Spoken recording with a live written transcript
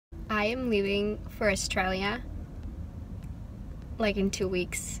I am leaving for Australia like in 2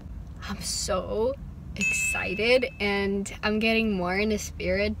 weeks. I'm so excited and I'm getting more in the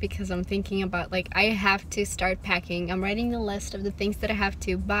spirit because I'm thinking about like I have to start packing. I'm writing the list of the things that I have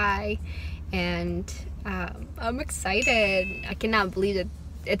to buy and I'm excited. I cannot believe that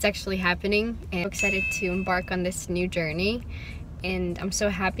it's actually happening and I'm excited to embark on this new journey. And I'm so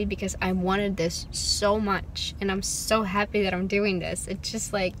happy because I wanted this so much and I'm so happy that I'm doing this. It's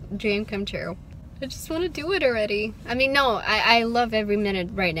just like dream come true. I just want to do it already. I mean, no, I love every minute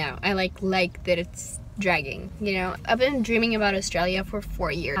right now. I like that it's dragging, you know. I've been dreaming about Australia for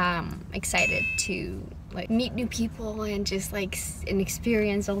 4 years. I'm excited to like meet new people and just like and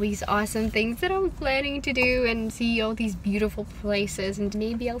experience all these awesome things that I'm planning to do and see all these beautiful places, and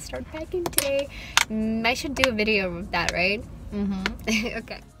maybe I'll start packing today. I should do a video of that, right?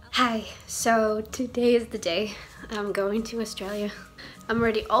 Okay. Hi, so today is the day I'm going to Australia. I'm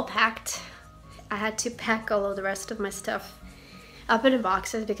already all packed. I had to pack all of the rest of my stuff up in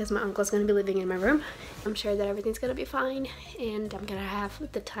boxes because my uncle's gonna be living in my room. I'm sure that everything's gonna be fine and I'm gonna have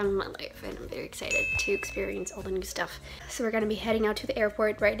the time of my life, and I'm very excited to experience all the new stuff. So we're gonna be heading out to the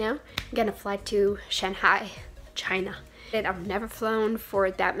airport right now. I'm gonna fly to Shanghai, China. And I've never flown for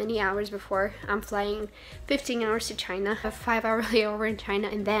that many hours before. I'm flying 15 hours to China, a 5-hour layover in China,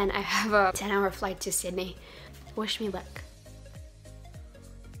 and then I have a 10-hour flight to Sydney. Wish me luck.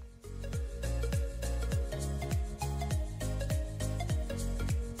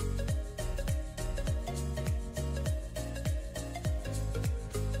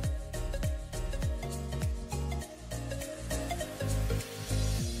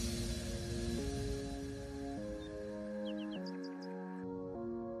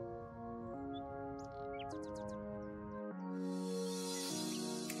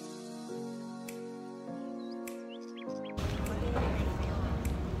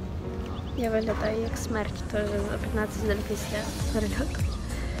 Я виглядаю як смерть, теж за 15 днів після перельоту.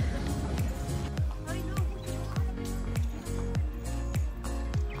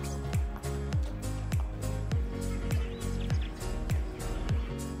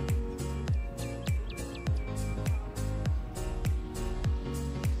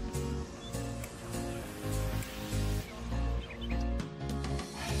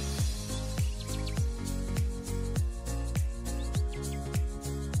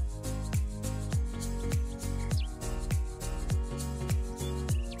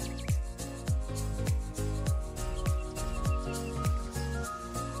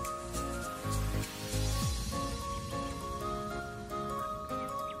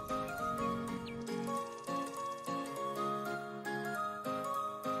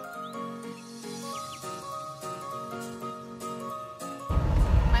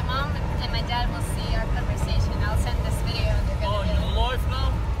 My dad will see our conversation. I'll send this video and they're gonna you're live now?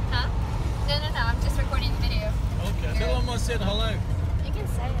 Huh? No, I'm just recording the video. Okay. Tell them I said hello. You can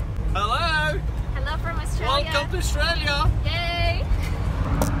say it. Hello! Hello from Australia. Welcome to Australia! Yay!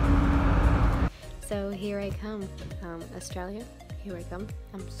 So here I come. Australia. Here I come.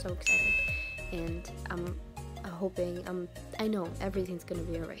 I'm so excited. And I'm hoping, I know everything's gonna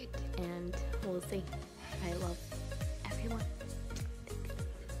be alright. And we'll see. I love everyone.